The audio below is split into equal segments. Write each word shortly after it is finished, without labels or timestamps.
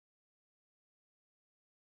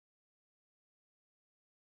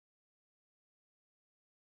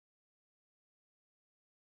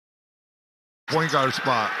point guard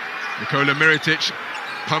spot. Nikola Mirotic,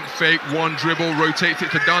 pump fake, one dribble, rotates it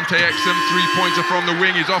to Dante Exum, three-pointer from the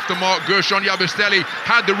wing, he's off the mark. Gershon Yabusele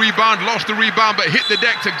had the rebound, lost the rebound, but hit the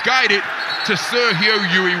deck to guide it to Sergio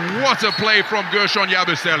Yui. What a play from Gershon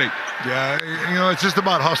Yabusele. Yeah, you know, it's just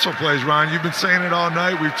about hustle plays, Ryan. You've been saying it all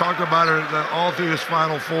night. We've talked about it all through this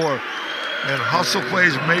Final Four. And hustle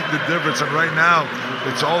plays make the difference. And right now,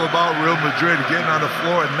 it's all about Real Madrid getting on the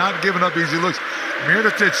floor and not giving up easy looks.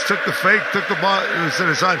 Mirotic took the fake, took the ball, it was to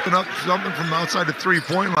the side, put up something from outside the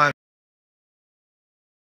three-point line.